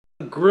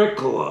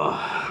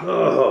Agricola.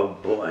 Oh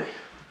boy.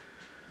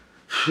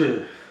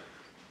 Phew.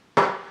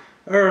 All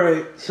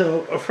right,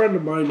 so a friend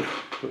of mine,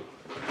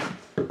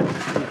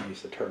 I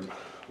use the term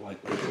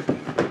lightly,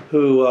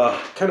 who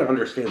kind of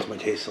understands my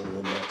taste a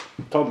little bit,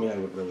 told me I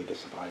would really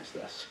despise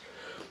this.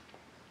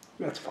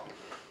 That's fine.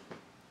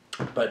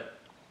 But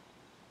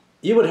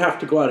you would have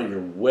to go out of your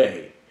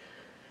way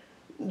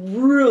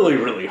really,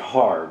 really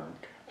hard,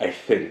 I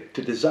think,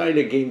 to design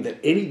a game that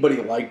anybody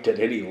liked at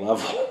any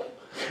level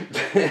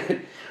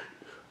that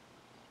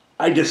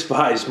I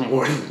despise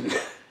more than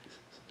that.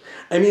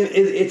 I mean,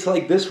 it's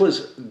like this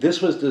was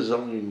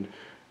designed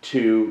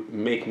to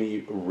make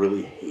me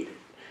really hate it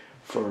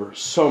for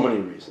so many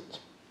reasons.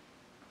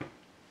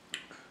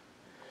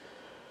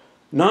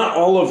 Not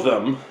all of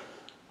them,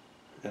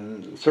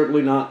 and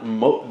certainly not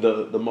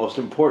the most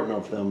important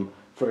of them,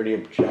 for any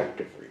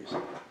objective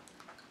reason.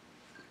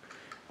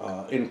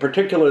 In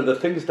particular, the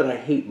things that I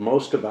hate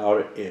most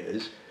about it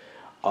is,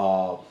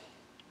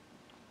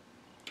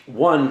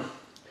 one,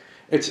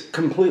 it's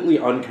completely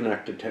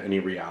unconnected to any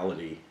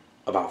reality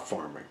about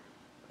farming.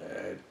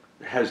 It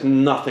has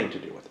nothing to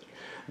do with it.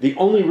 The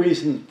only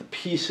reason the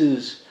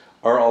pieces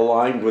are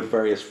aligned with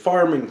various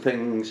farming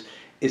things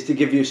is to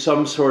give you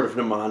some sort of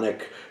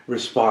mnemonic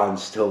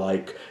response to,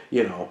 like,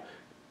 you know,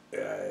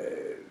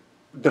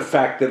 the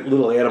fact that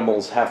little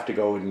animals have to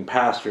go in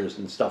pastures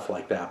and stuff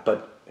like that.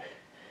 But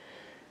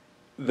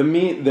the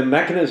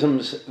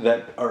mechanisms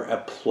that are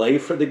at play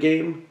for the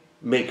game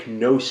make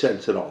no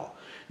sense at all.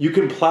 You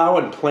can plow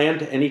and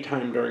plant any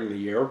time during the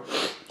year.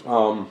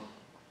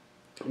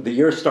 The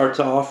year starts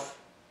off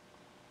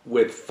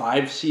with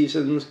 5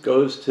 seasons,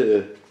 goes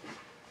to,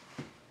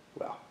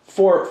 well,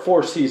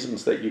 four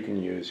seasons that you can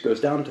use,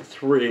 goes down to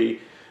 3,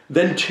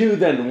 then 2,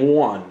 then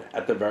 1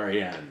 at the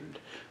very end,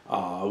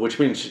 which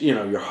means, you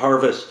know, your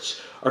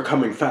harvests are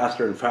coming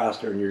faster and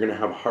faster, and you're going to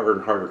have a harder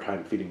and harder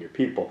time feeding your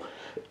people.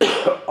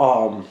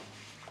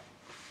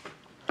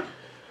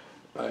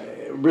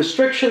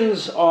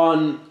 Restrictions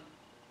on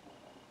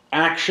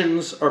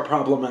actions are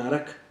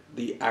problematic.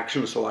 The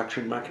action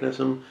selection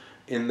mechanism,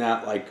 in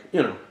that, like,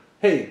 you know,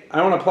 hey,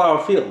 I want to plow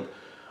a field.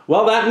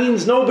 Well, that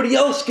means nobody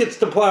else gets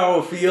to plow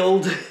a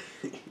field.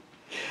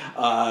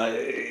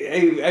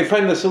 I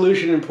find the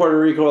solution in Puerto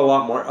Rico a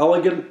lot more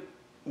elegant,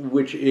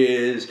 which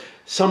is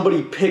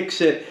somebody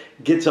picks it,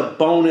 gets a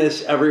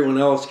bonus, everyone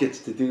else gets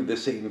to do the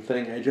same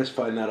thing. I just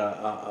find that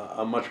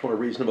a much more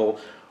reasonable,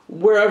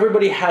 where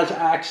everybody has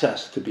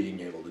access to being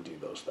able to do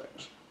those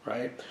things,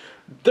 right?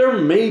 There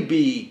may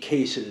be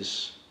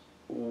cases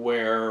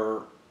where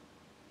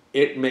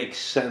it makes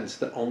sense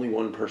that only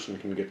one person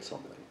can get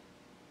something.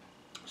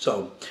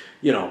 So,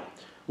 you know,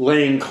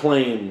 laying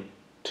claim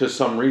to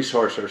some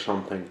resource or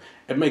something,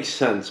 it makes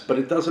sense, but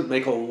it doesn't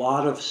make a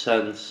lot of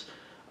sense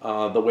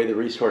the way the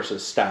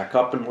resources stack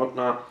up and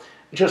whatnot.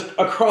 Just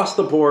across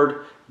the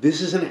board,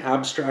 this is an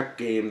abstract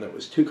game that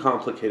was too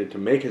complicated to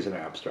make as an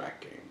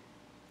abstract game.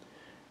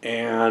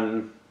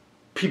 And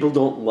people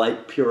don't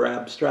like pure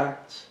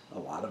abstracts, a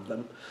lot of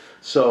them.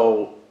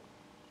 So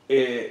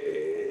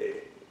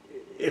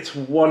it's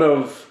one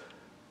of,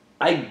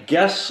 I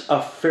guess,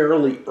 a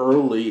fairly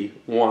early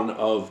one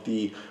of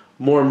the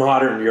more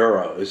modern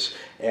Euros.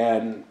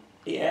 And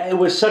yeah, it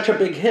was such a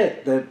big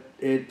hit that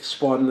it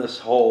spawned this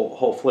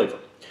whole flavor.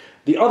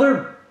 The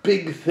other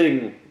big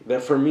thing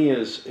that for me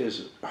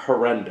is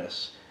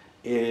horrendous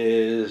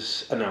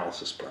is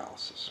analysis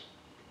paralysis.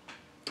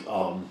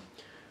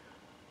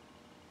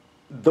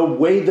 The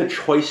way the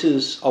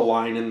choices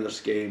align in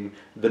this game,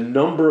 the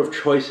number of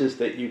choices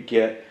that you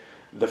get,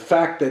 the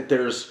fact that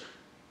there's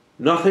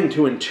nothing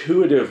to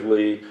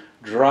intuitively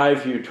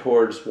drive you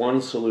towards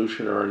one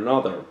solution or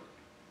another,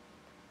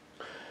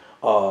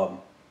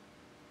 all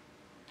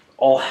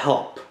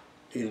help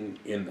in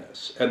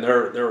this. And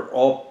they're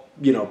all,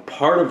 you know,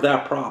 part of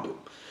that problem.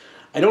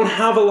 I don't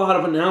have a lot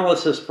of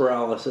analysis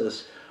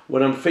paralysis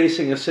when I'm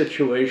facing a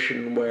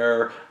situation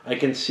where I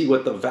can see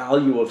what the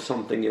value of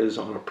something is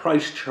on a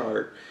price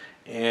chart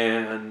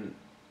and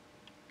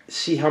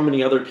see how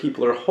many other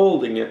people are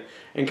holding it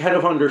and kind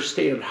of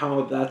understand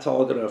how that's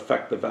all going to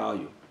affect the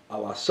value, a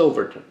la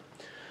Silverton.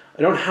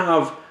 I don't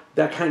have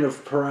that kind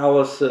of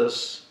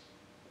paralysis,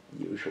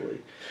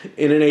 usually,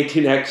 in an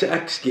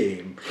 18xx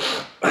game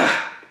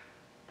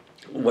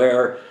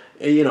where,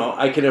 you know,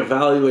 I can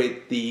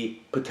evaluate the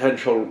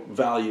potential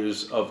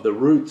values of the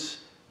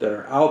routes that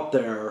are out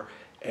there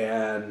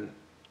and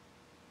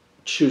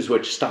choose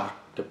which stock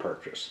to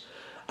purchase.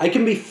 I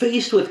can be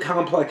faced with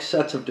complex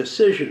sets of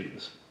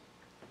decisions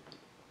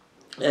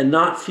and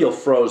not feel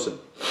frozen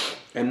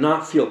and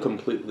not feel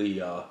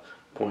completely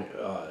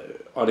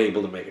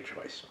unable to make a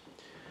choice.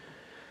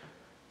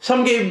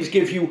 Some games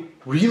give you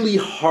really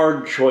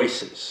hard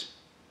choices.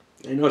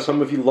 I know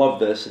some of you love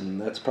this,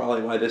 and that's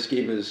probably why this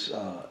game is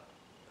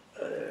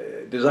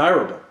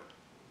desirable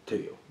to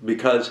you,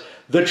 because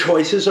the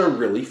choices are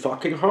really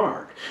fucking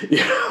hard. You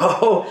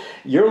know,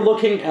 you're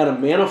looking at a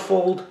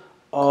manifold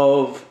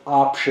of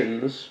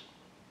options,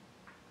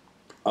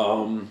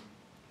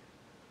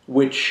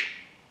 which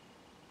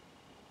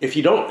if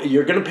you don't,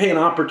 you're going to pay an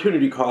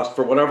opportunity cost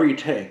for whatever you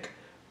take,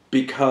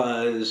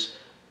 because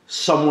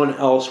someone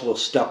else will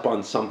step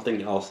on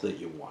something else that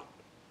you want.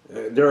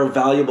 There are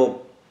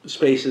valuable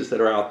spaces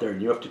that are out there,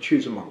 and you have to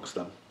choose amongst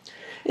them.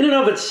 In and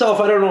of itself,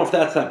 I don't know if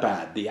that's that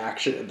bad,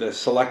 the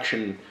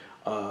selection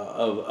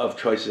of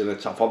choices in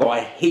itself, although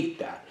I hate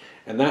that.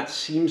 And that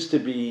seems to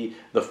be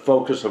the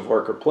focus of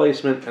worker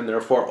placement, and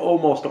therefore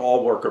almost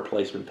all worker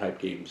placement type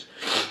games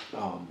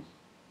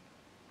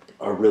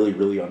are really,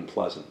 really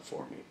unpleasant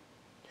for me.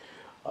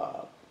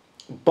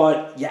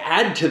 But you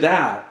add to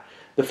that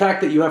the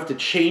fact that you have to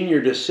chain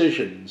your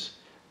decisions,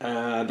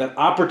 that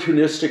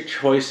opportunistic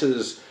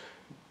choices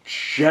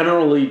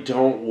generally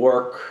don't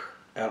work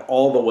at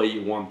all the way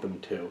you want them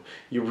to.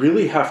 You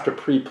really have to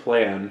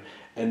pre-plan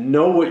and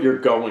know what you're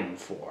going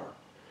for.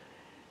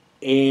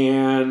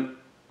 And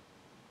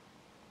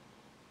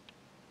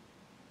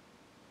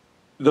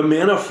the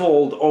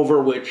manifold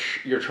over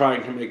which you're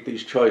trying to make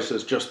these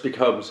choices just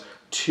becomes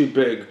too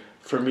big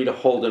for me to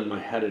hold in my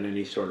head in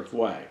any sort of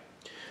way.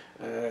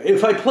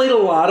 If I played a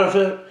lot of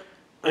it,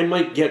 I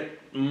might get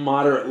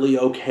moderately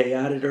okay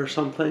at it or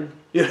something.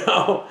 You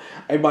know,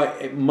 I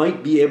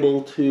might be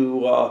able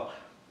to.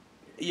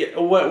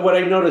 What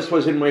I noticed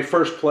was in my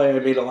first play, I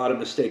made a lot of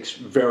mistakes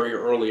very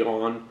early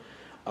on,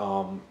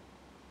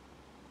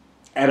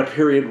 at a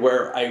period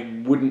where I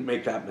wouldn't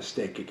make that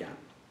mistake again.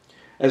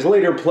 As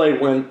later play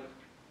went,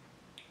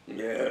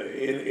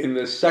 in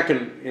the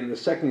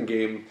second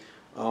game,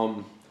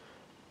 I'm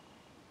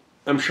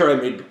sure I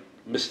made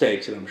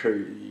mistakes, and I'm sure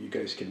you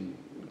guys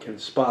can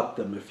spot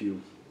them if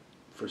you,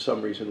 for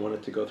some reason,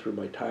 wanted to go through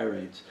my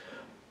tirades.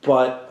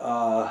 But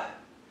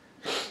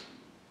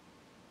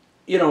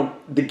you know,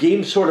 the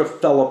game sort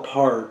of fell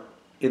apart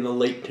in the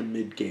late to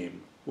mid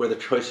game, where the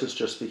choices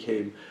just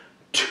became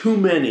too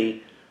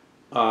many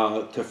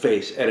to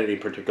face at any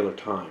particular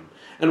time.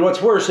 And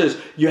what's worse is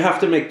you have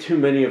to make too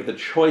many of the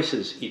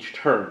choices each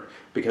turn,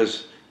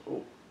 because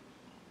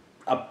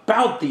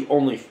about the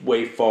only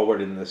way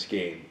forward in this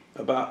game,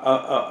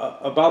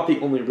 about the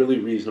only really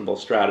reasonable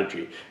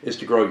strategy is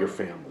to grow your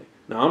family.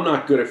 Now, I'm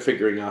not good at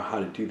figuring out how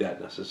to do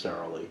that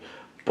necessarily,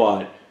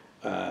 but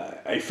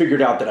I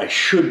figured out that I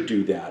should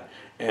do that.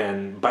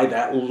 And by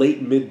that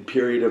late mid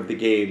period of the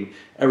game,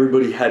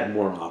 everybody had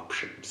more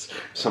options.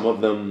 Some of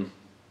them,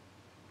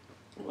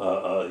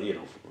 you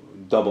know,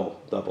 double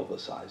the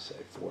size, say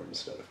 4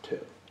 instead of 2.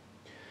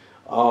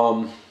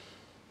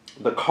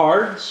 The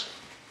cards.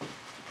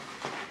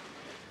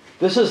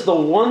 This is the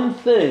one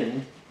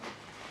thing.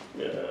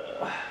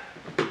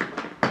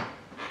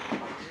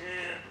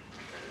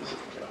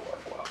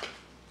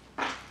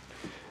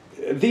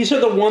 These are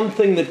the one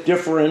thing that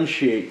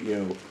differentiate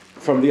you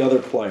from the other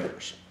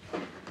players.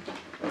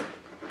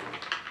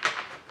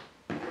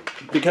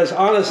 Because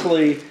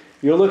honestly,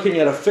 you're looking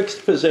at a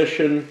fixed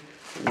position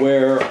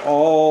where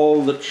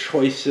all the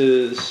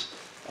choices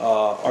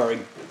are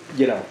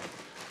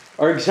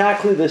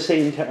exactly the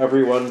same to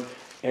everyone,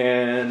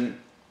 and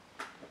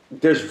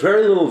there's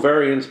very little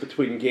variance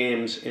between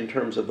games in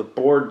terms of the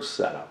board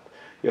setup.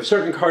 You have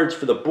certain cards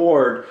for the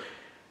board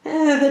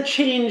that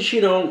change,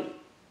 you know,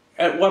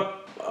 at what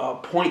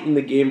point in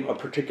the game a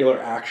particular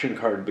action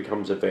card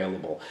becomes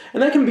available.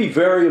 And that can be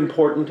very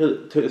important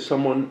to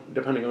someone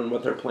depending on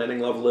what their planning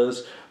level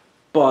is,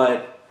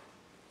 but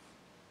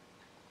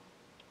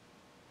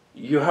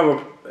you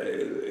have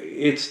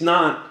it's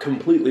not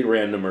completely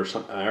random or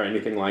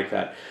anything like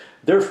that.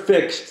 They're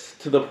fixed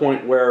to the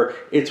point where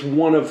it's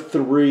one of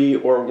 3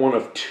 or one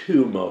of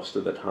 2 most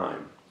of the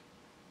time.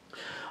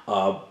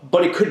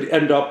 But it could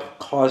end up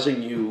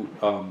causing you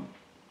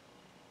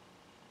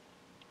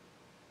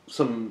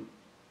some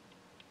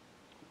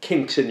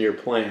kinks in your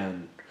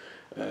plan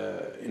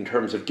in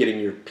terms of getting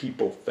your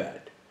people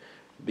fed.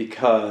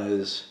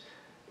 Because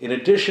in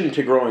addition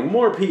to growing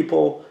more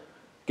people,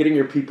 getting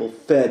your people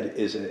fed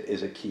is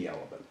a key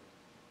element.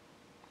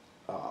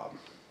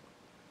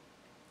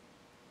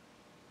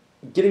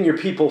 Getting your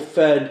people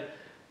fed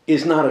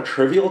is not a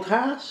trivial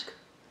task.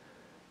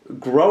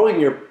 Growing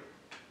your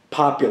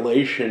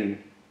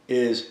population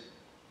is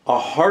a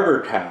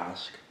harder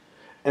task.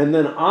 And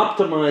then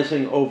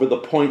optimizing over the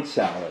point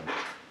salad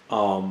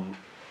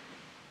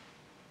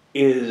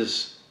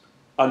is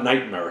a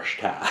nightmarish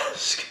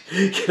task.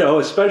 You know,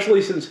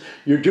 especially since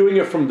you're doing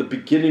it from the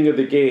beginning of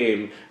the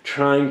game,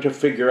 trying to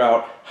figure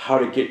out how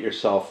to get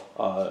yourself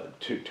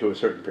to a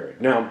certain period.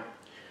 Now,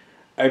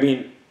 I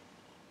mean,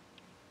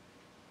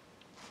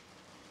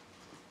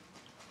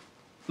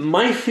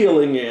 my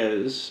feeling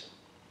is,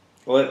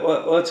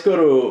 let's go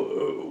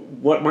to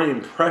what my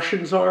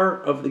impressions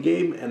are of the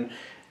game, and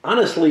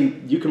honestly,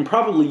 you can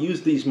probably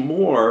use these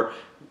more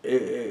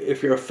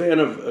if you're a fan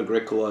of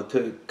Agricola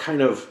to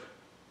kind of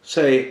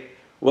say,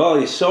 well,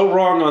 he's so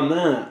wrong on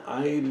that,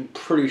 I'm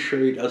pretty sure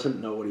he doesn't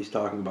know what he's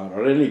talking about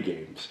on any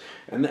games.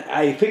 And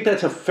I think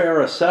that's a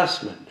fair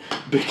assessment,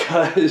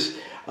 because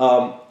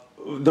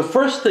the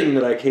first thing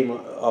that I came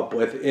up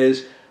with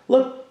is,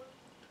 look,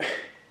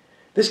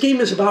 this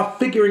game is about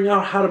figuring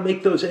out how to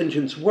make those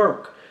engines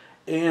work.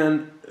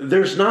 And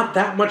there's not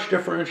that much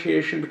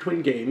differentiation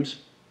between games.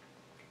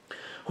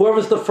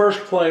 Whoever's the first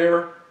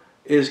player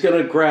is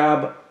going to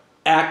grab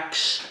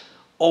X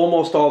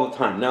almost all the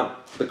time. Now,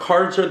 the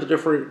cards are the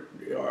different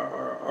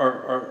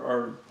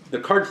are the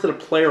cards that a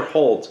player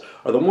holds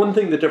are the one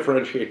thing that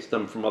differentiates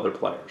them from other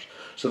players.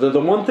 So they're the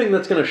one thing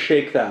that's going to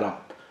shake that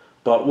up.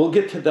 But we'll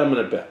get to them in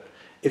a bit.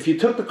 If you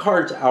took the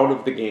cards out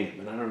of the game,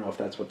 and I don't know if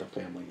that's what the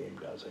family game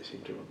does, I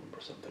seem to remember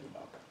something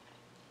about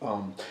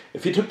that.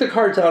 If you took the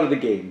cards out of the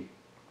game,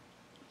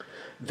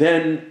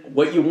 then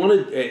what you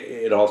wanted,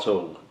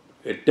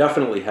 it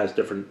definitely has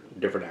different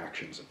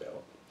actions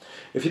available.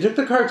 If you took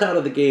the cards out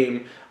of the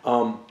game,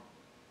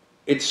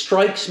 it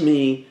strikes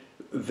me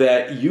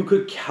that you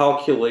could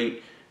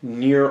calculate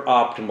near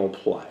optimal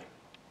play.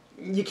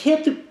 You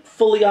can't do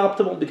fully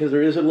optimal because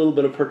there is a little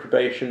bit of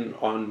perturbation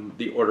on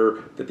the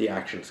order that the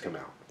actions come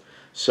out.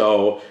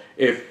 So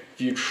if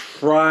you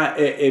tried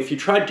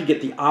to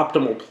get the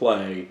optimal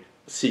play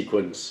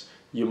sequence,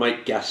 you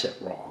might guess it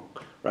wrong,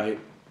 right?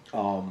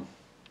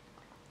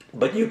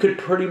 But you could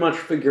pretty much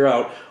figure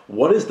out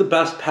what is the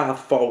best path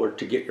forward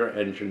to get your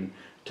engine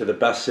to the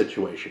best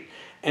situation.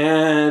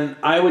 And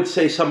I would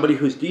say somebody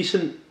who's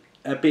decent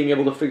at being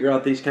able to figure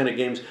out these kind of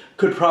games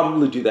could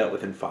probably do that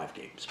within 5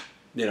 games,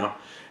 you know?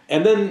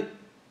 And then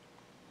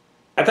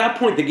at that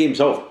point, the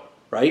game's over,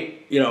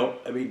 right? You know,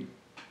 I mean,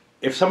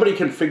 if somebody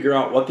can figure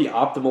out what the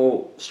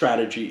optimal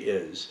strategy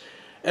is,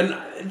 and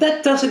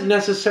that doesn't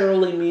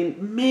necessarily mean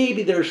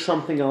maybe there's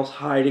something else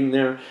hiding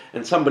there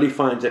and somebody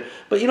finds it.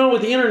 But you know,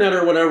 with the internet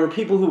or whatever,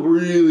 people who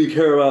really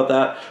care about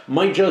that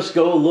might just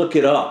go look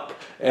it up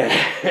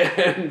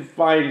and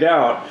find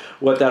out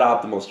what that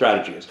optimal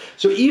strategy is.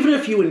 So even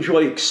if you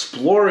enjoy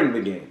exploring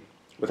the game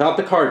without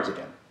the cards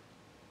again,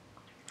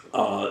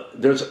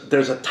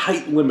 there's a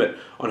tight limit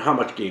on how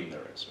much game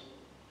there is.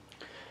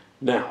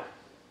 Now,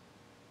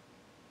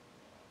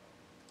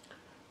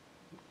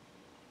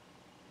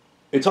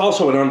 it's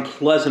also an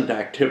unpleasant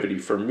activity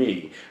for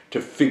me to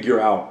figure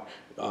out,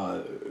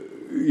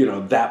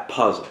 that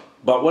puzzle.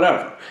 But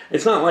whatever.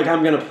 It's not like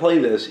I'm going to play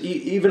this.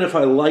 Even if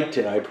I liked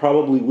it, I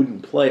probably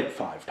wouldn't play it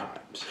 5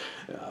 times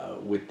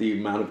with the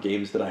amount of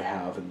games that I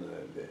have and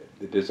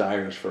the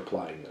desires for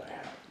playing that I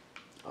have.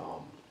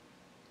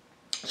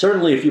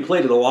 Certainly, if you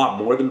played it a lot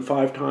more than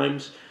 5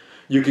 times,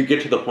 you could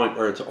get to the point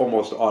where it's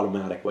almost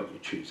automatic what you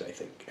choose, I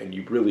think. And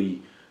you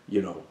really,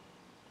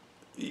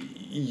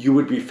 you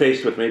would be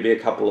faced with maybe a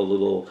couple of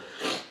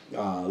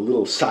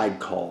little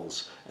side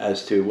calls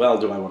as to, well,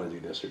 do I want to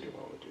do this or do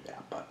I want to do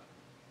that? But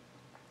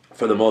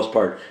for the most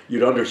part,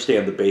 you'd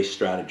understand the base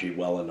strategy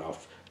well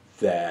enough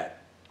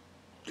that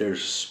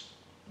there's,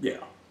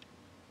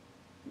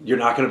 you're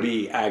not going to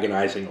be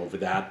agonizing over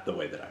that the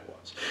way that I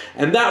was.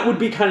 And that would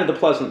be kind of the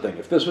pleasant thing.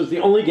 If this was the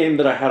only game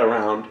that I had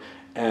around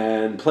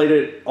and played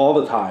it all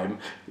the time,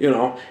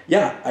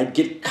 I'd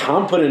get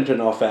confident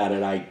enough at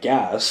it, I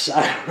guess.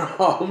 I don't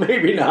know,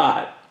 maybe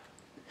not.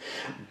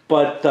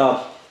 But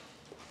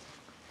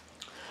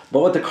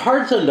what the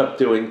cards end up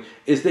doing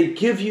is they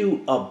give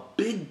you a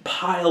big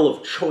pile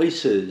of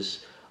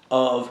choices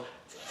of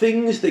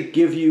things that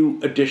give you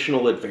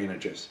additional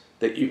advantages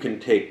that you can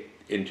take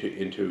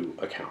into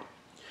account.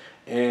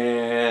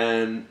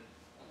 And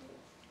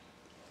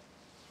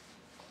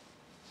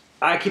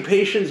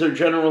occupations are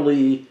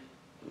generally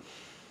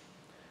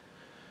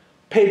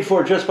paid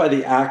for just by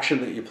the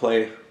action that you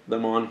play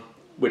them on,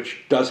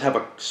 which does have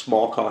a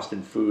small cost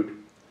in food,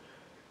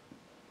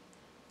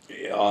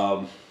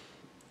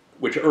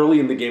 which early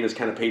in the game is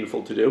kind of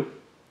painful to do.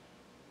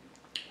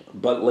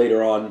 But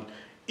later on,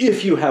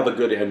 if you have a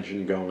good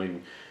engine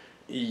going,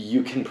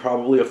 you can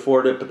probably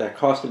afford it, but that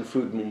cost in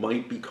food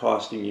might be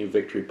costing you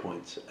victory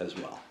points as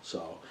well.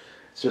 So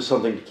it's just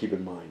something to keep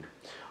in mind.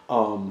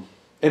 When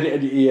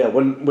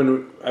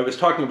I was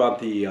talking about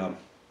the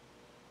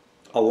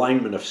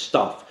alignment of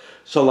stuff,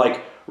 so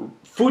like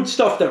food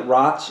stuff that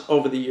rots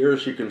over the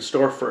years, you can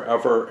store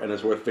forever and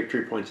is worth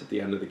victory points at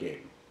the end of the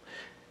game.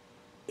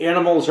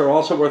 Animals are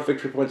also worth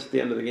victory points at the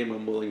end of the game.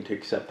 I'm willing to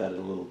accept that in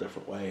a little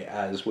different way,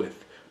 as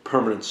with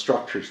permanent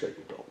structures that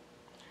you build.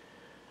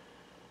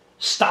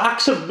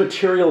 Stocks of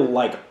material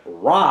like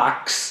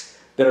rocks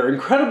that are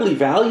incredibly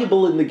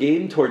valuable in the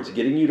game towards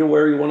getting you to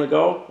where you want to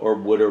go, or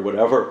wood or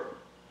whatever,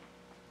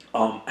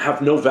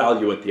 have no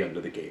value at the end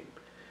of the game.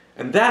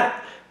 And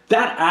that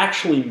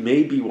actually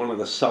may be one of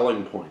the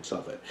selling points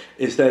of it,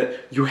 is that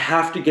you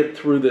have to get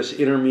through this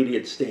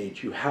intermediate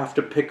stage. You have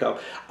to pick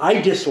up.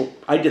 I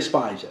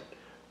despise it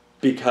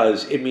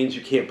because it means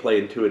you can't play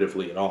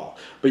intuitively at all.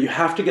 But you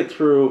have to get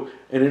through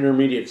an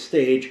intermediate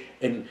stage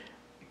and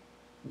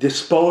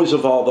dispose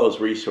of all those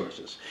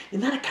resources.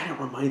 And that kind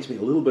of reminds me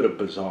a little bit of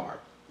Bazaar,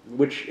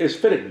 which is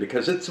fitting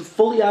because it's a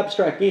fully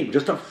abstract game,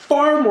 just a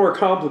far more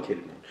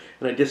complicated one.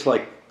 And I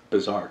dislike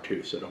Bazaar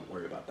too, so don't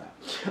worry about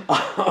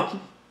that.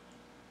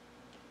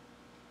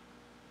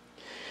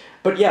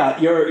 But yeah,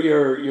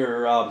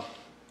 you're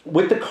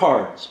with the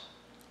cards.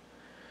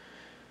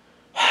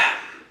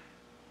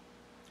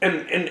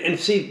 And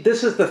see,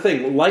 this is the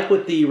thing, like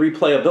with the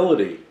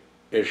replayability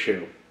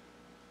issue,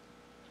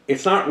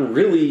 it's not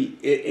really,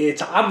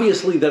 it's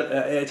obvious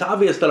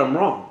that I'm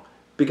wrong.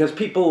 because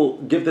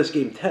people give this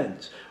game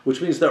 10s,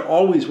 which means they're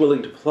always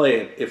willing to play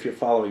it if you're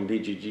following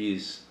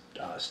BGG's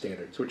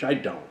standards, which I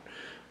don't.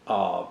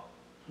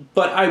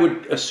 But I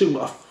would assume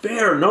a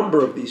fair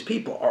number of these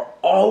people are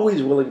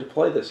always willing to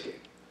play this game.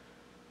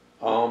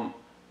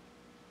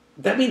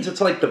 That means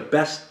it's like the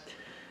best,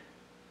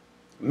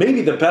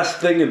 maybe the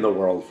best thing in the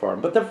world for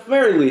them. But at the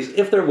very least,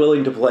 if they're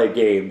willing to play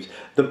games,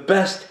 the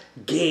best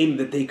game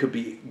that they could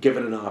be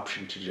given an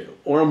option to do,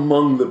 or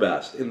among the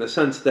best, in the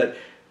sense that,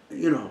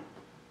 you know,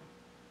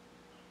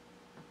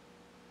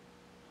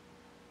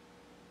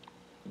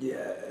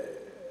 yeah,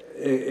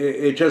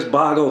 it just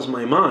boggles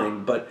my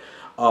mind. But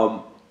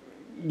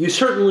you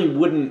certainly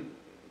wouldn't,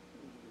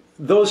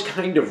 those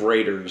kind of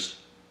raters,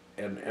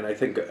 and I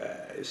think,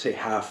 say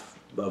half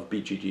of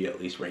BGG at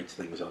least rates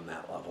things on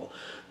that level,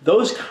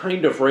 those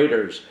kind of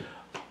raters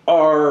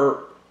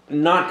are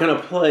not going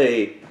to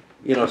play,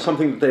 you know,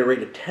 something that they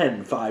rate a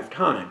 10 5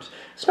 times,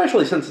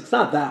 especially since it's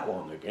not that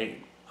long a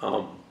game.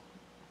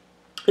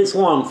 It's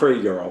long for a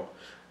Euro,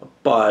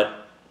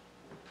 but,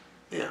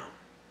 you know,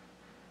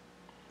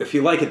 if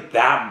you like it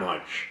that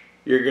much,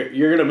 you're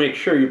going to make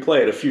sure you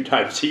play it a few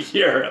times a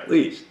year at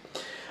least.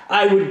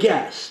 I would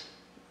guess.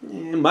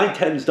 My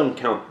 10s don't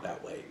count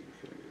that way,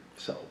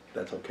 so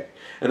that's okay.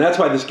 And that's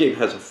why this game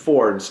has a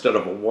 4 instead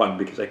of a 1,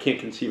 because I can't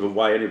conceive of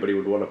why anybody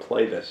would want to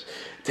play this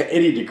to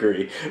any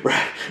degree,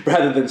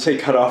 rather than, say,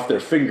 cut off their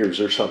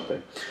fingers or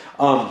something.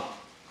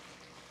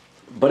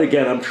 But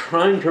again, I'm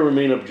trying to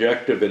remain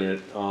objective in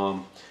it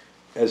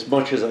as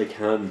much as I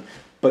can.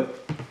 But,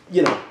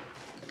 you know,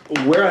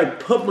 where I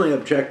put my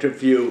objective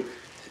view,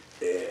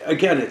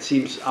 again, it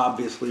seems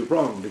obviously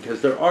wrong,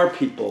 because there are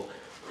people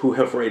who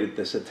have rated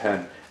this a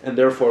 10 and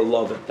therefore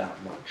love it that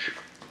much.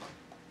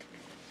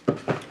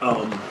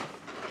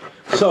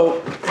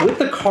 So with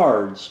the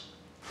cards,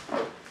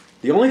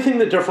 the only thing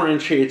that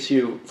differentiates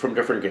you from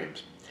different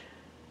games,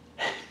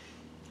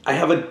 I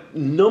have a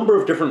number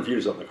of different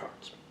views on the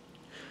cards.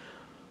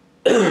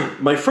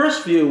 My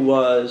first view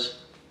was,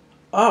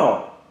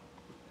 oh,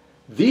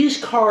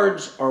 these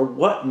cards are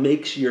what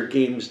makes your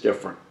games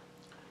different.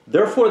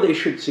 Therefore, they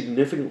should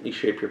significantly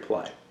shape your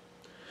play.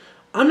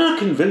 I'm not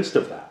convinced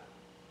of that.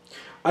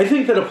 I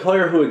think that a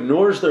player who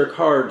ignores their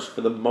cards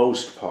for the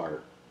most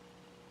part,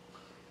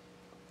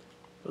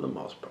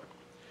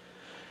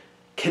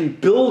 can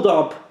build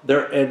up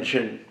their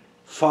engine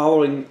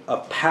following a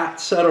pat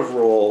set of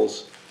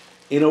rules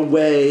in a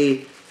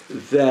way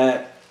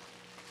that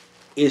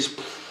is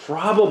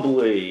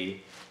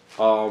probably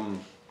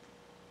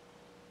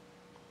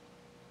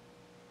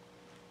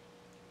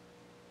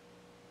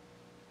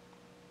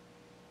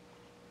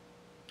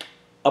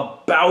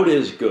about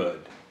as good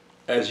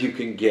as you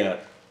can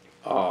get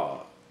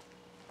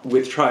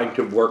with trying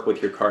to work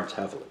with your cards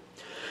heavily.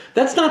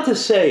 That's not to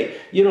say,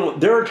 you know,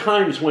 there are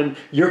times when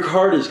your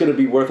card is going to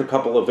be worth a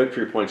couple of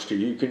victory points to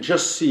you. You can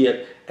just see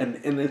it, and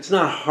it's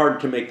not hard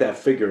to make that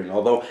figuring.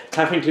 Although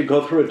having to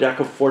go through a deck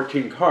of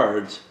 14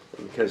 cards,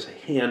 because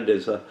hand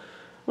is a,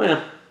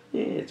 well,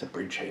 it's a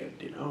bridge hand,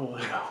 you know,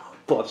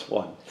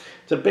 +1.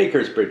 It's a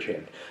baker's bridge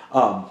hand.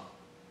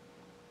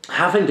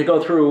 Having to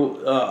go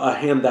through a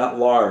hand that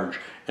large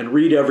and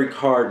read every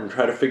card and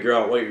try to figure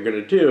out what you're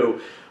going to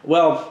do,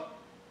 well,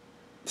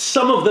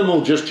 some of them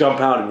will just jump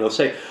out and you'll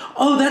say,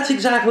 oh, that's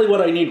exactly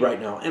what I need right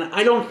now. And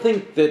I don't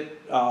think that,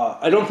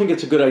 I don't think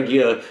it's a good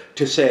idea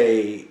to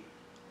say,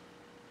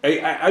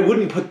 I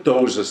wouldn't put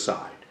those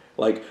aside.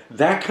 Like,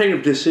 that kind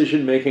of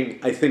decision making,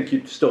 I think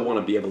you'd still want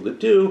to be able to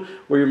do,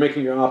 where you're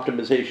making your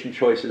optimization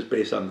choices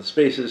based on the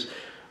spaces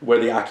where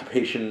the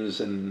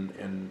occupations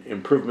and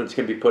improvements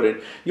can be put in.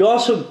 You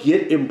also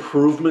get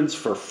improvements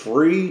for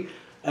free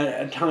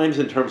at times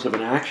in terms of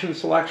an action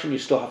selection. You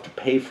still have to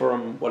pay for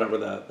them, whatever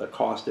the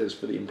cost is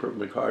for the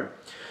improvement card.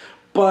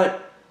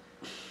 But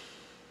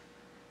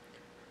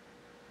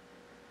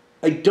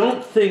I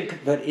don't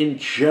think that in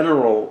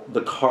general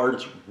the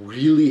cards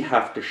really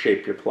have to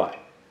shape your play.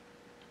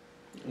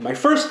 My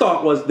first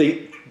thought was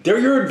they're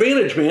your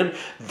advantage, man.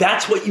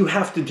 That's what you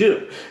have to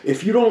do.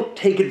 If you don't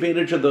take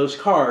advantage of those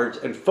cards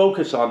and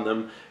focus on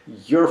them,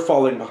 you're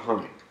falling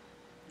behind.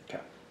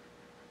 Okay.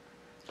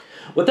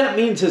 What that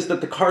means is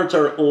that the cards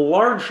are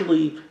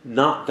largely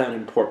not that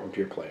important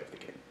to your play of the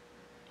game.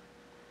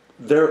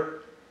 They're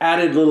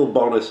added little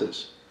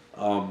bonuses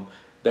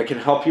that can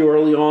help you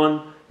early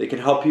on. They can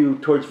help you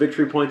towards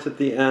victory points at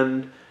the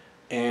end.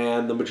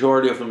 And the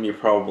majority of them you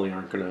probably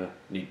aren't going to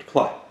need to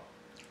play.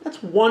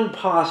 That's one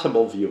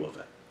possible view of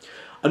it.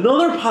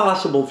 Another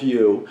possible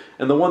view,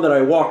 and the one that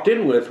I walked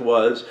in with,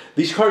 was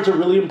these cards are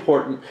really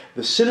important.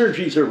 The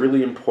synergies are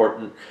really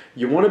important.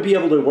 You want to be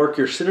able to work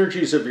your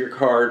synergies of your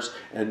cards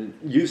and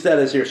use that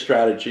as your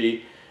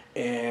strategy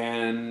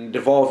and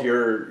evolve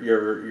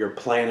your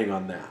planning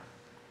on that.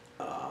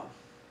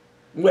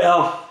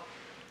 Well,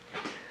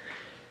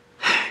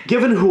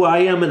 given who I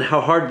am and how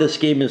hard this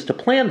game is to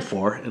plan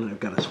for, and I've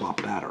got to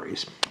swap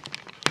batteries,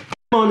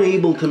 I'm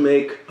unable to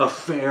make a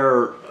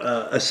fair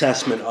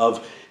assessment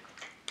of,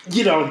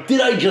 you know, did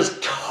I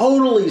just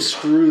totally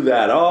screw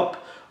that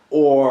up?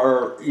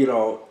 Or, you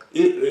know,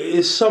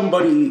 is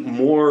somebody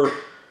more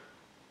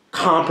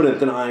competent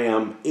than I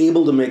am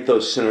able to make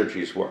those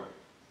synergies work?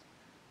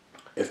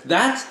 If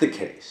that's the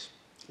case,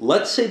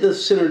 let's say the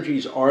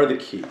synergies are the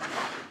key.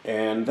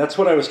 And that's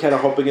what I was kind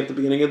of hoping at the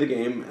beginning of the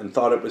game and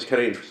thought it was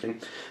kind of interesting.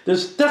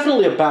 There's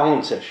definitely a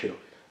balance issue.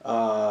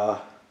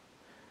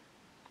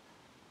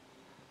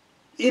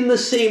 In the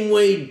same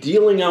way,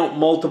 dealing out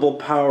multiple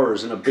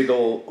powers in a big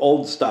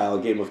old style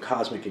game of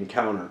Cosmic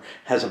Encounter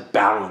has a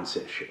balance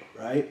issue,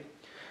 right?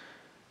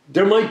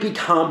 There might be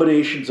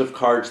combinations of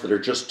cards that are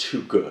just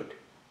too good.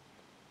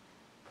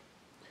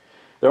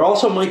 There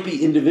also might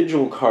be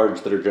individual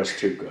cards that are just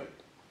too good.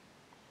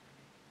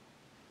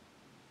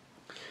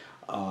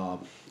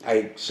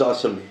 I saw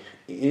some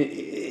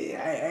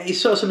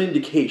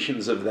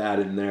indications of that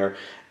in there,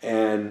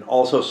 and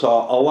also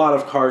saw a lot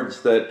of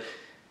cards that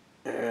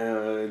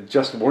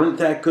just weren't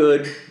that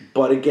good.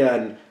 But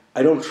again,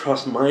 I don't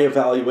trust my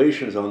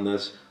evaluations on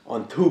this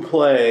on 2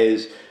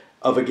 plays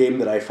of a game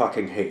that I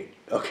fucking hate.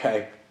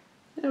 Okay,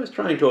 I was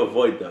trying to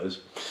avoid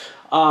those.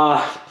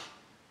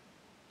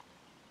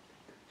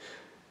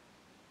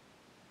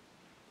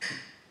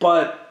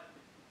 But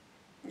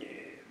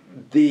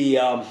the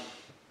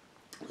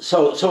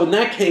so in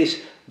that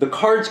case, the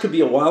cards could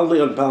be a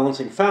wildly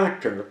unbalancing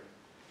factor.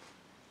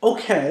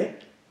 Okay,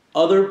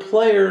 other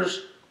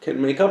players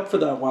can make up for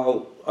that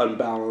wild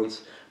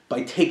unbalance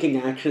by taking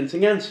actions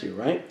against you,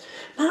 right?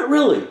 Not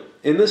really.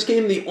 In this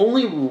game, the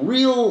only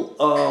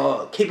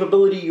real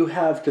capability you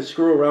have to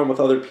screw around with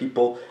other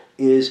people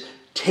is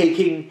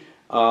taking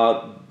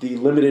the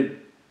limited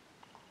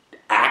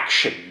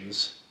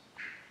actions.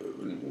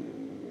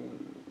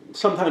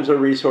 Sometimes they're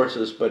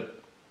resources,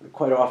 but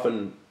quite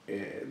often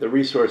the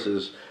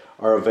resources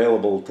are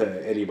available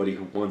to anybody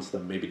who wants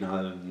them, maybe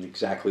not in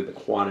exactly the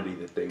quantity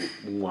that they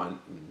want.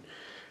 And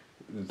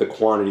the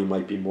quantity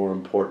might be more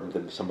important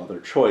than some other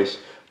choice.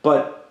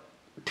 But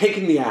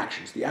taking the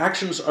actions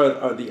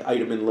are the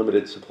item in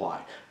limited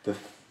supply,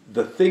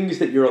 the things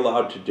that you're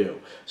allowed to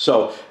do.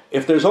 So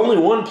if there's only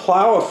one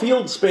plow of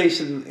field space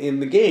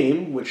in the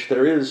game, which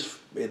there is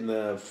in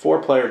the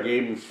 4-player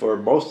game for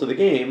most of the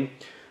game,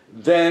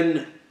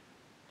 then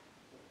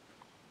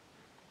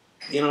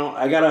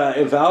I gotta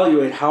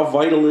evaluate how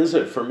vital is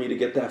it for me to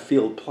get that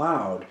field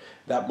plowed.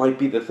 That might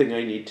be the thing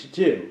I need to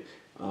do.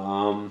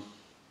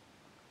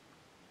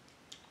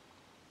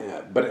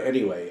 But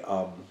anyway,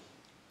 I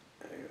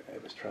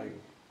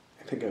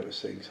think I was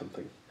saying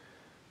something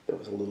that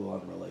was a little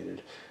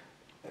unrelated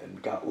and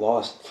got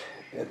lost.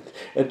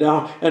 And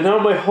now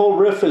my whole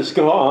riff is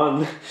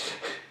gone.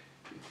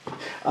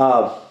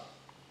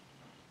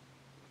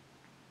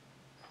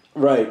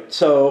 Right,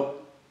 so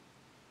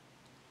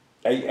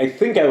I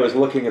think I was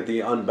looking at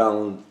the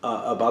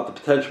about the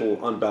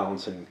potential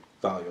unbalancing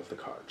value of the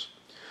cards.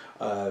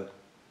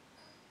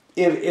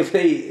 If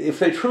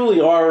they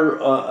truly are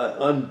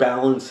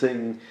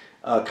unbalancing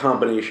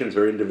combinations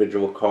or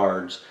individual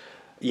cards,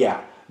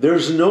 yeah,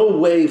 there's no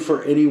way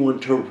for anyone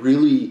to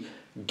really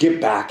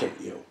get back at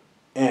you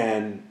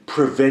and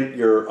prevent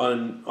your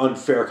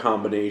unfair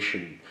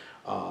combination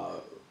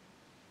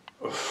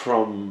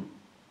from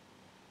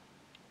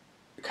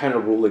kind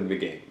of ruling the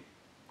game.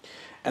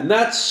 And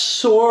that's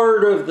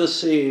sort of the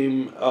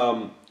same.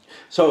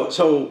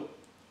 So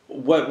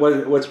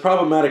what's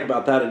problematic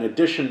about that, in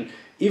addition,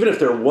 even if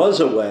there was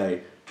a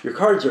way, your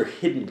cards are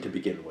hidden to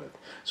begin with.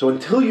 So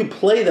until you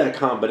play that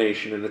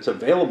combination and it's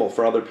available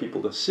for other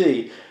people to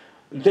see,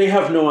 they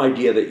have no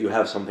idea that you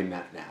have something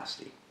that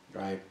nasty,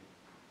 right?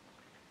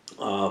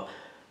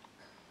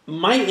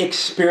 My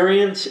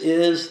experience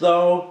is,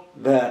 though,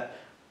 that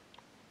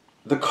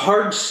the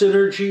card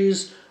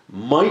synergies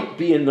might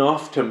be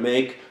enough to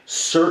make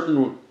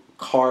certain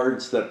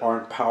cards that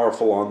aren't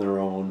powerful on their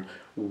own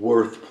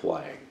worth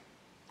playing.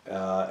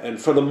 And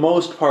for the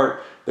most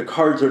part, the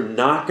cards are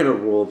not going to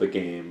rule the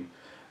game.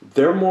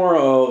 They're more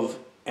of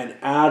an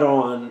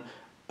add-on,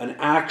 an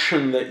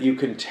action that you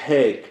can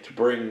take to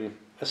bring,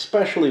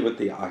 especially with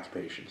the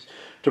occupations,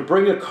 to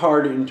bring a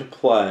card into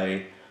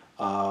play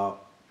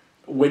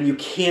when you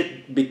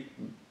can't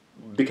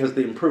because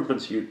the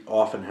improvements, you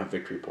often have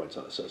victory points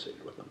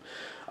associated with them.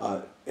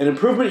 An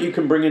improvement you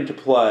can bring into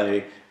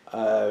play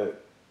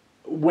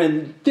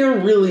when there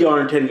really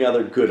aren't any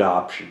other good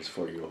options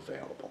for you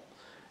available.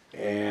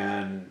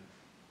 And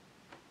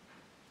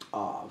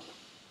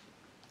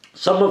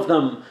some of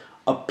them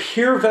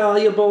appear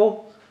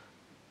valuable,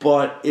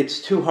 but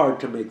it's too hard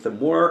to make them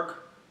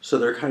work. So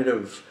they're kind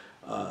of,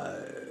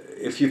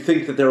 if you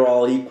think that they're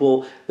all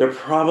equal, they're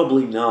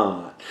probably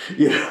not,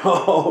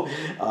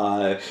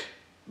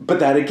 But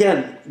that,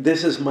 again,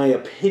 this is my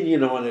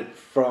opinion on it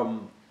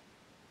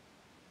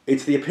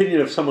it's the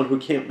opinion of someone who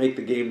can't make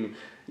the game,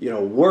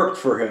 work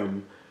for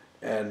him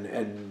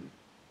and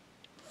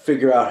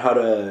figure out how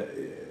to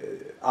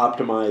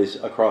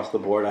optimize across the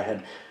board. I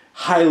had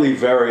highly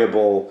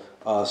variable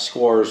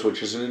scores,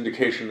 which is an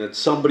indication that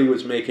somebody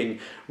was making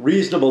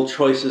reasonable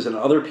choices and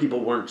other people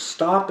weren't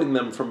stopping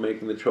them from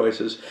making the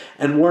choices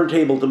and weren't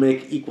able to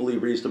make equally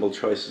reasonable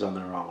choices on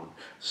their own.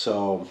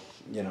 So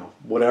you know,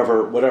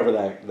 whatever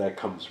that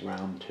comes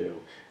around to.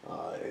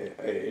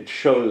 It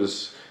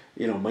shows,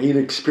 you know, my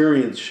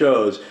inexperience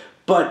shows.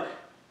 But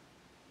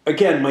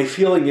again, my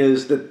feeling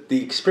is that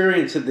the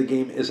experience of the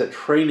game is a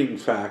training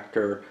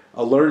factor,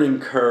 a learning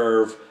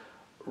curve,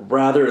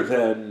 rather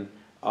than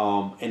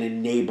an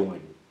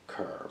enabling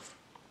curve.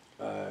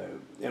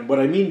 And what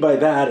I mean by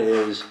that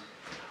is,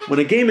 when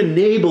a game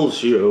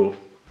enables you,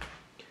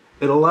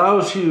 it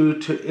allows you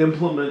to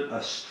implement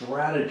a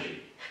strategy.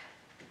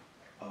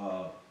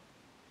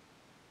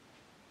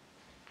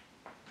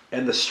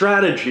 And the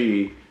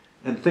strategy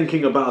and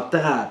thinking about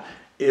that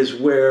is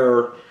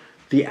where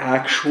the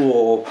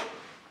actual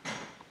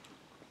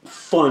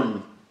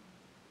fun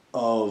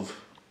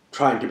of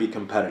trying to be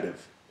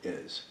competitive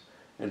is,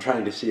 and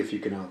trying to see if you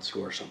can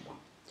outscore someone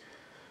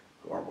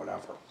or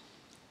whatever.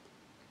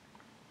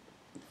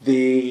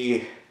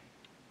 The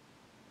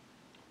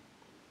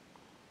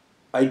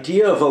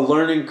idea of a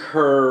learning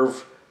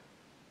curve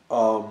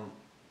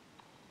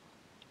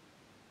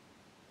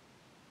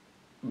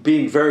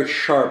being very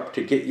sharp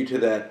to get you to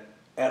that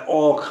at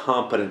all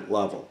competent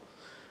level,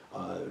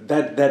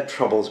 that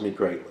troubles me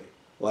greatly.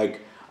 Like,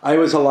 I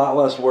was a lot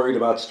less worried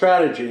about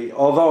strategy,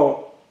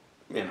 although,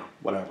 you know,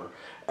 whatever,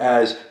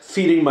 as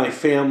feeding my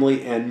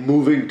family and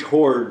moving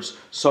towards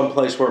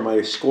someplace where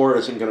my score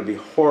isn't going to be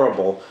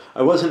horrible.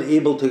 I wasn't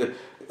able to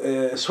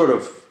sort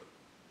of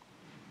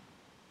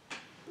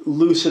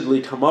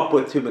lucidly come up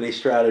with too many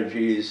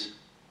strategies.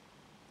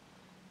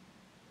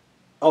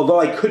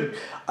 Although I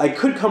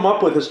could come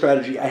up with a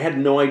strategy, I had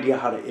no idea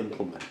how to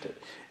implement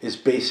it, is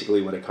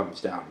basically what it comes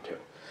down to.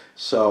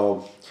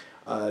 So,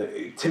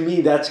 to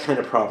me, that's kind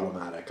of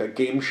problematic. A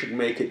game should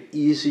make it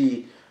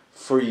easy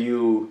for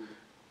you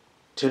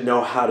to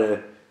know how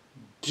to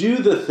do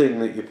the thing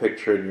that you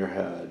picture in your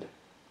head.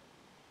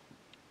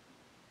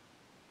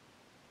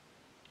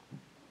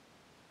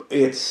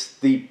 It's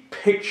the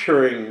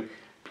picturing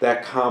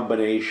that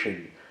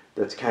combination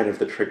that's kind of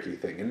the tricky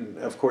thing. And,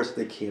 of course,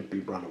 they can't be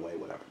run away,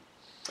 whatever.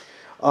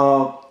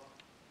 A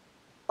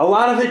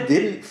lot of it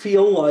didn't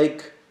feel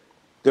like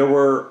there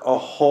were a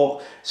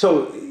whole...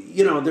 So,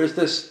 you know, there's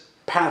this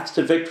paths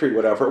to victory,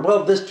 whatever.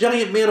 Well, this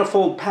giant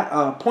manifold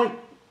point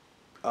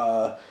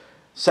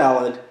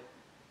salad,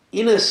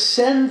 in a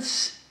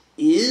sense,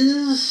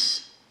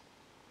 is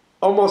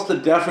almost the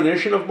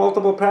definition of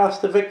multiple paths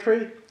to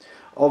victory.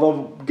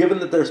 Although, given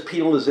that there's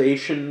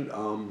penalization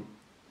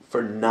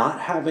for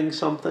not having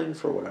something,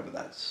 for whatever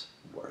that's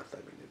worth, I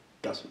mean, it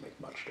doesn't make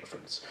much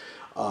difference.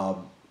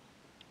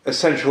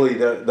 Essentially,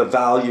 the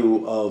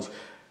value of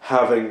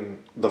having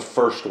the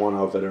first one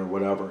of it or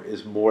whatever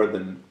is more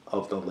than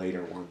of the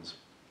later ones.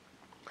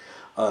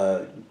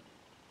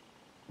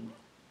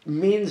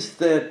 Means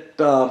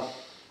that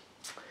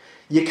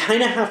you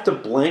kind of have to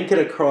blanket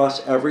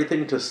across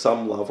everything to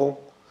some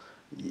level.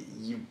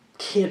 You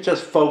can't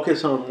just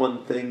focus on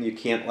one thing. You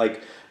can't,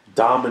 like,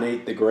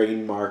 dominate the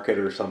grain market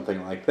or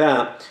something like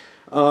that.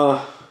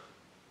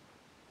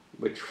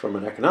 Which, from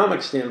an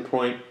economic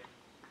standpoint,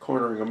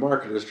 cornering a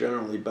market is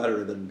generally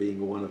better than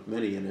being one of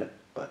many in it,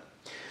 but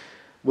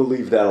we'll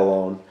leave that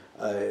alone.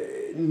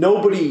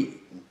 Nobody's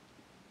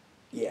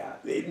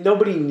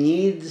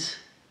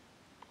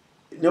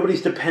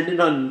dependent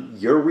on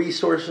your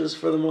resources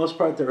for the most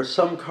part. There are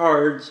some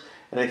cards,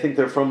 and I think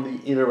they're from the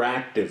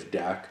interactive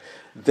deck,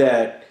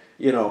 that,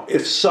 you know,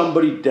 if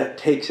somebody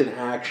takes an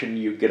action,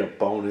 you get a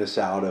bonus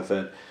out of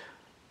it.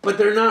 But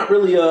they're not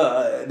really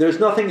there's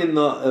nothing in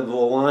the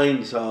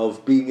lines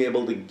of being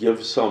able to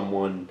give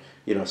someone,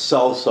 you know,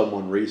 sell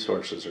someone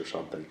resources or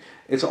something.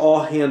 It's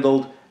all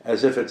handled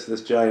as if it's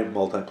this giant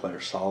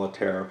multiplayer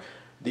solitaire.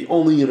 The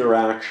only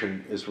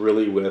interaction is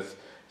really with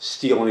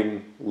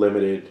stealing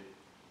limited,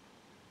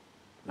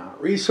 not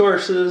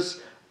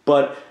resources,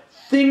 but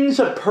things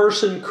a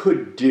person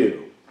could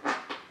do.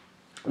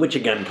 Which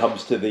again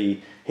comes to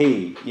the,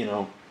 hey, you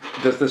know,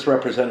 does this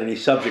represent any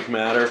subject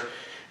matter?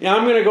 Yeah,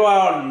 I'm going to go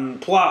out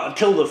and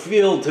till the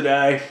field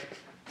today.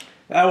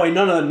 That way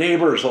none of the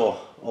neighbors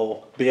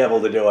will be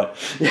able to do it.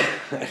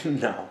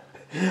 No.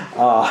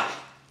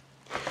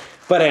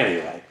 But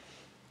anyway.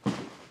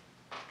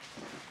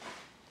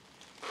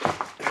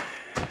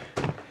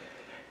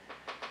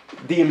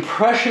 The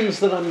impressions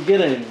that I'm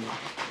getting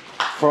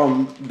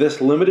from this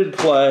limited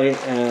play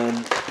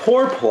and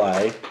poor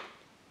play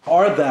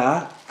are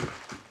that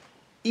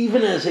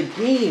even as a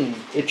game,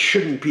 it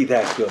shouldn't be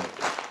that good.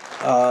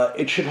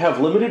 It should have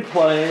limited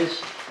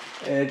plays.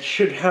 It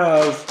should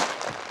have...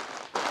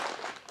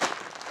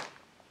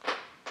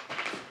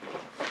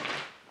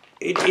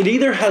 It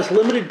either has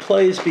limited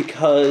plays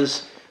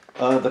because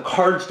the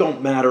cards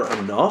don't matter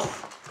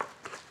enough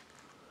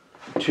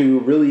to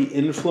really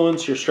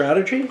influence your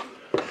strategy,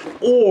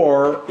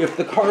 or if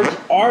the cards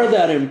are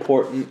that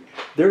important,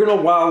 they're going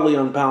to wildly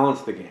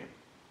unbalance the game.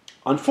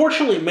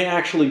 Unfortunately, it may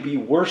actually be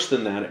worse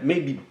than that. It may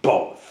be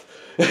both.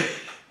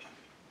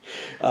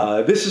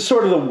 This is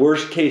sort of the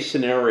worst case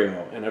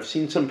scenario, and I've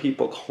seen some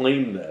people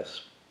claim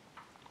this,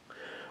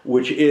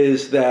 which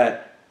is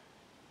that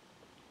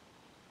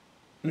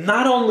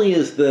not only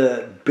is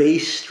the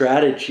base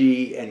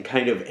strategy and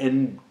kind of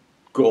end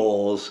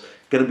goals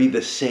going to be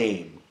the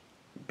same,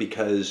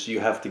 because you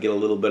have to get a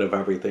little bit of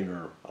everything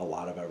or a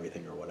lot of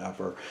everything or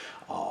whatever,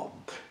 um,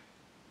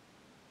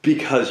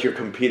 because you're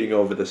competing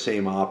over the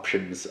same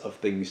options of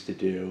things to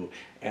do,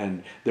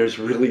 and there's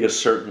really a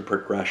certain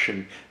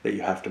progression that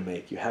you have to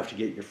make. You have to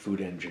get your food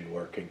engine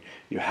working.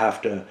 You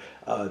have to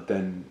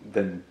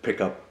then pick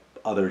up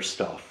other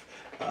stuff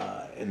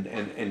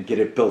and get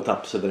it built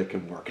up so that it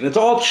can work. And it's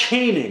all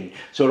chaining,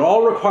 so it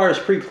all requires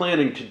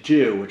pre-planning to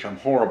do, which I'm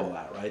horrible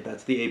at, right?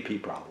 That's the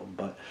AP problem.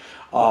 But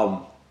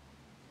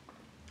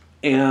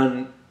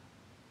and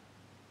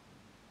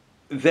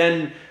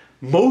then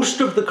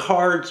most of the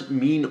cards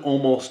mean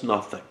almost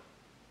nothing.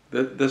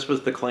 This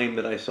was the claim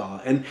that I saw.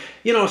 And,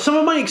 you know, some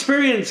of my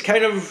experience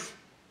kind of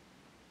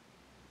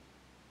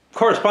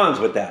corresponds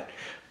with that.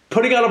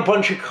 Putting out a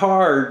bunch of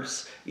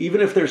cards, even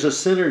if there's a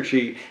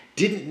synergy,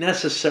 didn't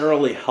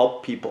necessarily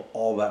help people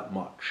all that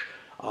much.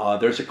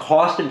 There's a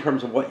cost in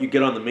terms of what you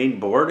get on the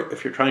main board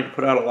if you're trying to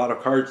put out a lot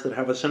of cards that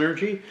have a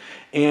synergy.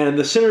 And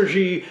the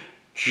synergy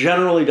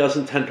generally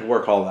doesn't tend to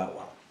work all that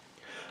well.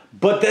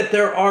 But that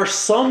there are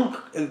some,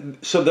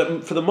 so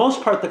that for the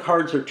most part the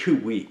cards are too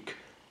weak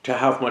to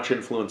have much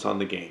influence on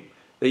the game.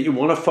 That you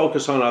want to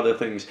focus on other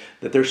things,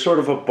 that there's sort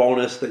of a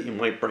bonus that you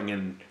might bring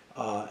in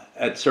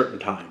at certain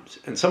times.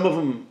 And some of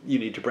them you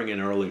need to bring in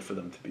early for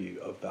them to be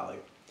of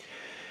value.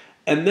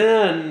 And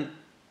then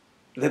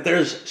that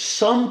there's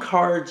some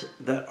cards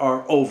that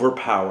are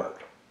overpowered.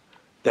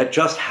 That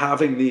just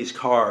having these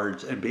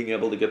cards and being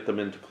able to get them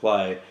into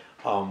play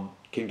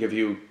can give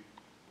you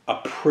a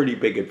pretty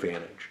big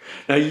advantage.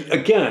 Now,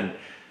 again,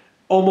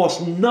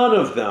 almost none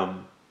of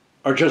them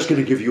are just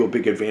going to give you a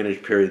big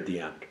advantage period at the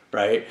end,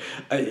 right?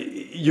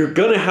 You're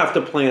going to have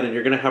to plan and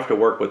you're going to have to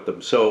work with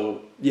them.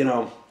 So, you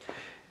know,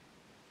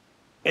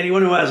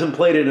 anyone who hasn't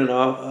played it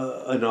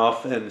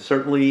enough, and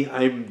certainly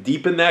I'm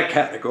deep in that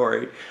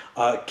category,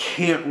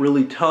 can't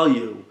really tell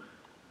you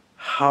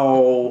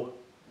how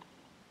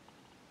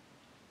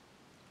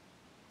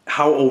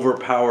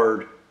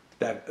overpowered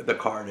that the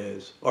card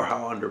is, or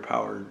how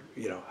underpowered,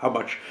 you know, how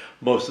much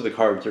most of the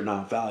cards are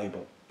not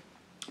valuable.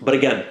 But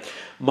again,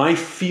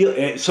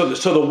 so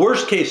the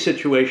worst case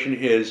situation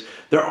is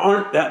there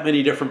aren't that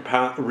many different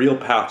real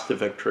paths to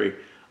victory.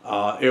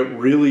 It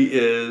really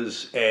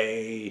is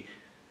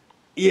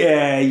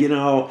you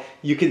know,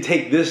 you can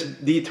take this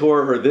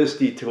detour or this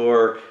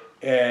detour,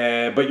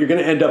 but you're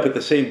going to end up at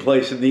the same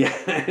place in the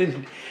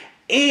end.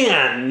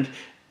 And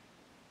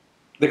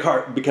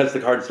because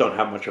the cards don't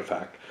have much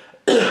effect.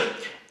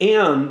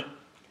 And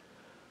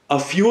a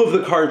few of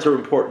the cards are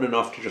important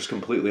enough to just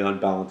completely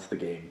unbalance the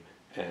game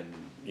and,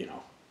 you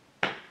know,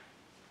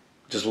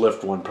 just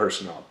lift one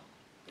person up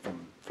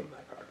from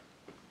that card.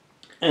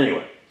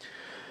 Anyway,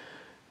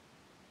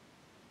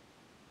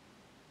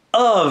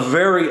 a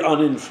very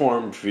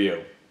uninformed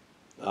view,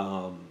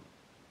 and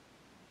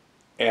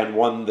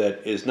one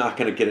that is not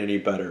going to get any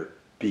better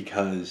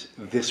because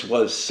this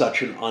was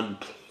such an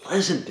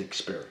unpleasant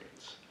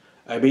experience.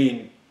 I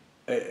mean,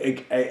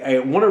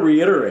 I want to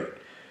reiterate,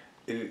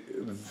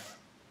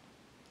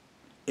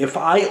 if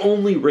I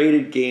only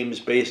rated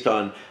games based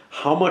on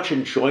how much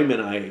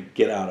enjoyment I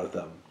get out of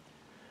them,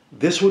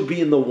 this would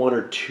be in the 1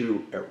 or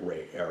 2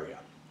 area.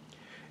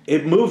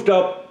 It moved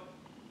up.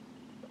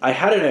 I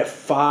had it at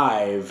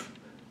 5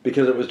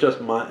 because it was just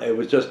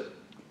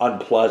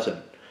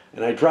unpleasant,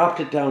 and I dropped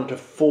it down to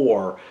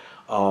 4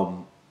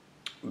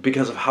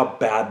 because of how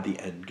bad the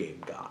end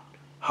game got,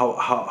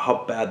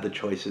 how bad the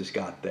choices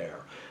got there.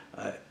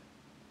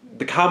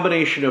 The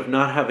combination of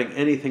not having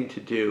anything to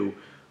do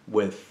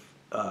with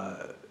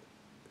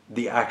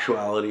the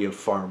actuality of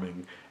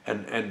farming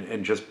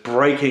and just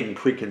breaking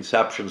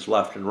preconceptions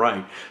left and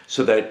right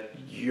so that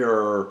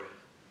your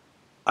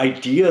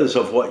ideas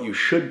of what you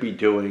should be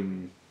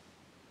doing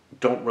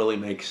don't really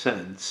make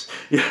sense,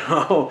 you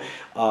know,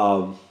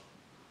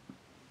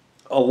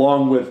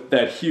 along with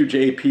that huge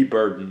AP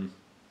burden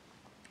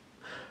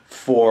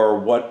for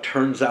what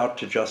turns out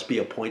to just be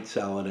a point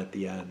salad at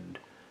the end.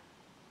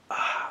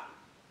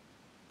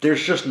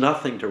 There's just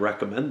nothing to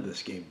recommend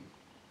this game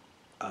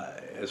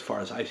as far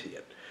as I see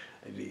it.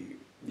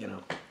 You know,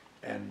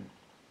 and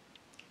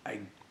I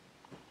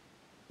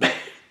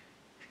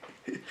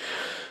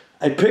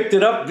picked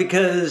it up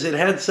because it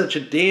had such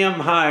a damn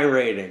high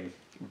rating,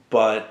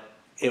 but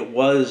it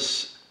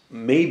was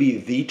maybe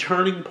the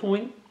turning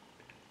point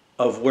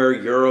of where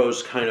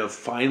Euros kind of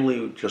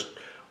finally just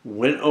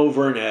went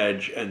over an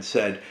edge and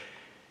said,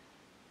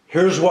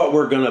 here's what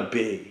we're going to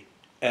be.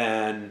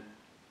 And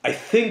I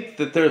think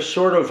that there's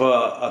sort of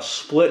a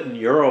split in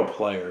Euro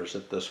players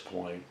at this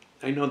point.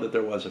 I know that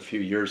there was a few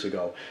years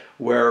ago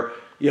where,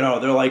 you know,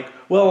 they're like,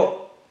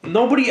 well,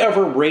 nobody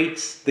ever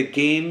rates the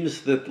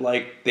games that,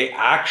 like, they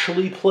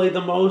actually play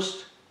the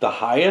most, the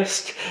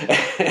highest,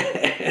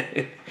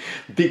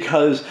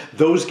 because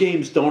those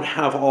games don't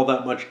have all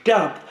that much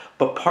depth,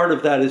 but part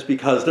of that is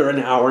because they're an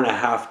hour and a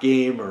half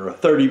game or a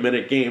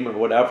 30-minute game or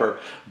whatever.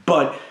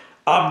 But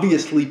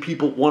obviously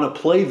people want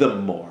to play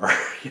them more,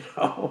 you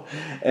know,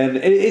 and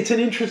it's an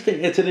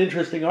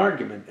interesting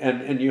argument.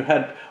 And you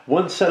had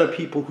one set of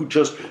people who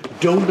just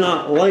do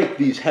not like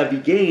these heavy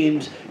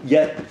games,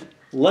 yet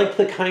like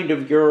the kind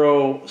of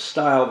Euro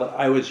style that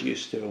I was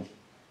used to.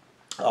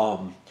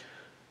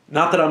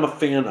 Not that I'm a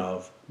fan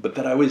of, but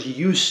that I was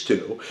used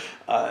to,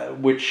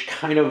 which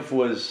kind of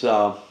was,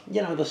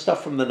 the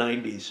stuff from the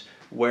 90s,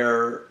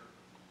 where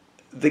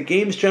the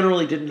games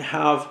generally didn't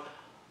have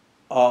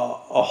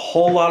a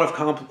whole lot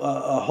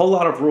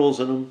of rules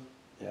in them.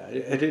 Yeah,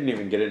 I didn't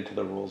even get into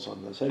the rules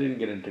on this. I didn't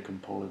get into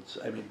components.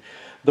 I mean,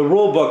 the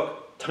rule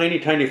book, tiny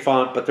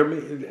font, but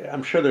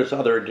I'm sure there's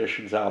other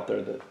editions out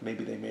there that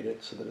maybe they made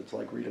it so that it's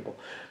like readable.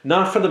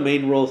 Not for the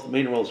main rules. The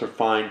main rules are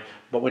fine,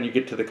 but when you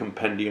get to the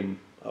compendium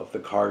of the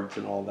cards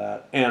and all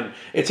that, and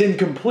it's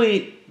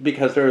incomplete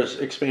because there's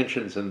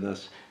expansions in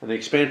this, and the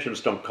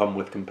expansions don't come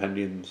with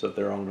compendiums of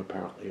their own,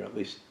 apparently, or at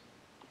least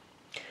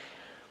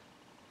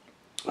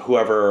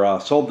whoever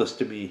sold this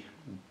to me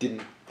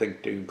didn't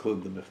think to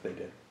include them if they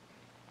did.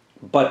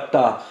 But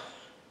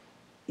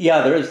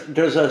yeah,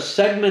 there's a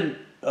segment,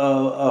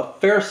 a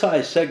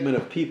fair-sized segment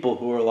of people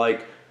who are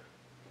like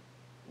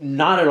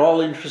not at all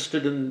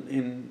interested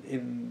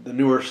in the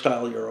newer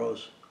style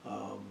Euros.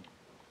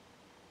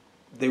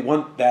 They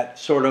want that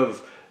sort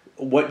of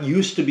what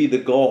used to be the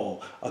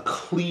goal, a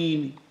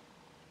clean,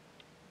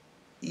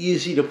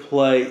 easy to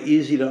play,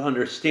 easy to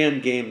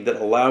understand game that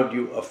allowed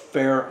you a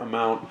fair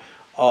amount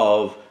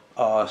of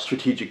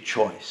strategic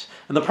choice.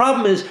 And the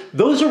problem is,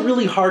 those are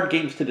really hard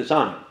games to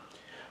design.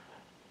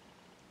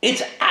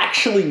 It's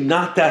actually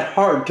not that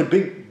hard to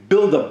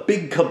build a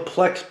big,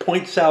 complex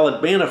point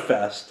salad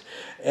manifest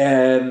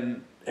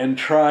and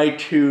try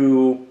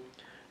to,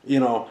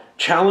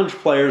 challenge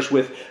players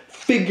with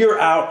figure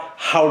out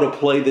how to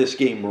play this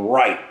game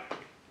right.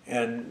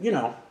 And,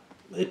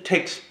 it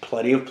takes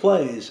plenty of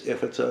plays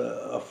if it's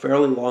a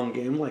fairly long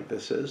game like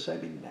this is. I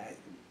mean,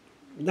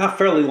 not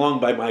fairly long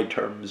by my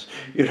terms,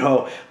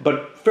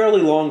 but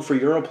fairly long for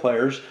Euro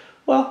players.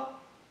 Well,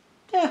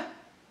 yeah,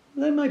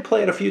 they might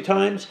play it a few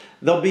times.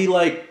 They'll be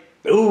like,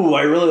 ooh,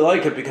 I really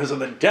like it because of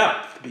the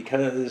depth,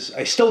 because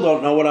I still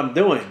don't know what I'm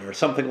doing, or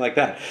something like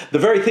that. The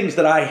very things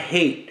that I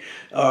hate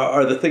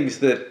are the things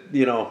that,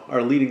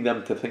 are leading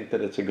them to think that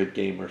it's a good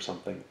game or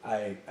something.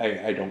 I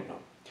don't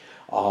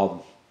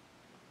know.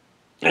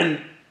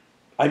 And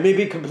I may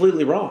be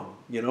completely wrong,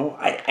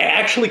 I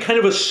actually kind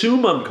of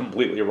assume I'm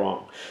completely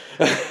wrong,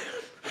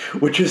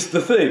 which is the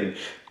thing.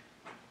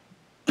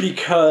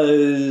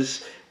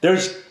 Because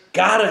there's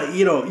gotta,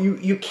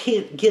 you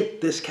can't get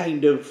this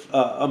kind of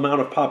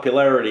amount of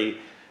popularity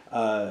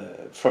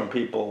from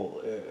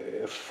people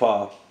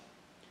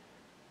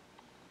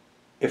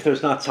if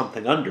there's not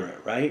something under it,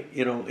 right?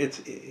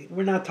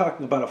 We're not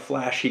talking about a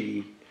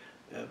flashy,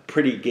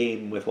 pretty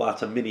game with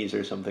lots of minis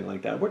or something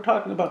like that. We're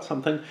talking about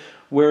something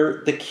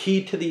where the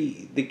key to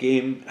the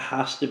game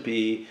has to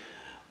be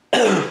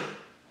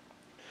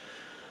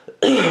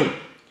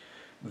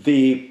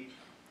the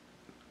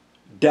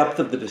depth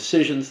of the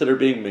decisions that are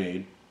being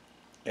made.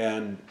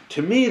 And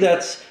to me,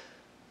 that's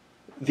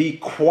the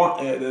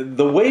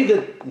way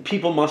that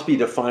people must be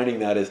defining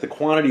that is the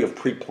quantity of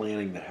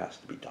pre-planning that has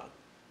to be done.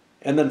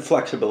 And then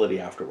flexibility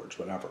afterwards,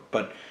 whatever.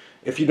 But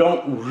if you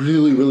don't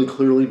really, really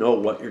clearly know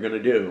what you're going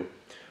to do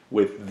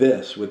with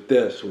this,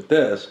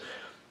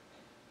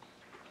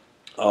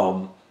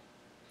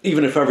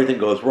 even if everything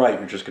goes right,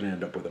 you're just going to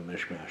end up with a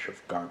mishmash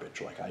of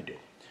garbage like I do.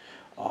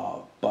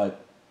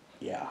 But,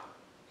 yeah.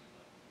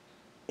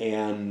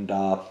 And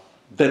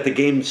that the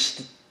game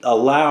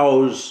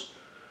allows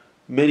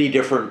many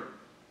different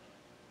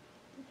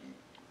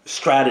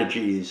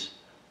strategies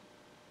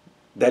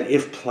that,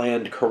 if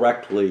planned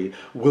correctly,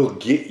 will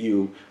get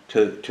you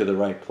to the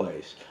right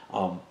place.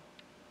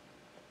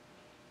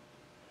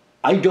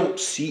 I don't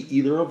see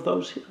either of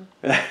those here.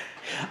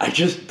 I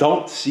just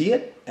don't see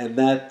it, and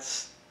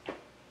that's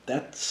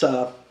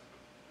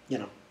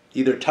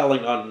either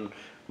telling on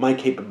my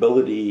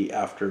capability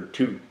after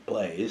 2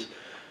 plays,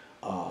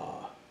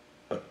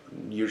 but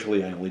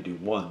usually I only do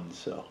 1,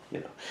 so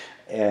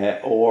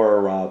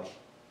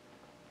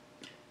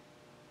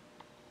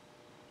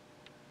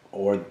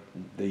or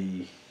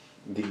the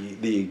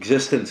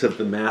existence of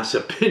the mass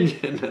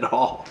opinion at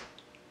all.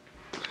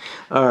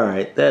 All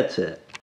right, that's it.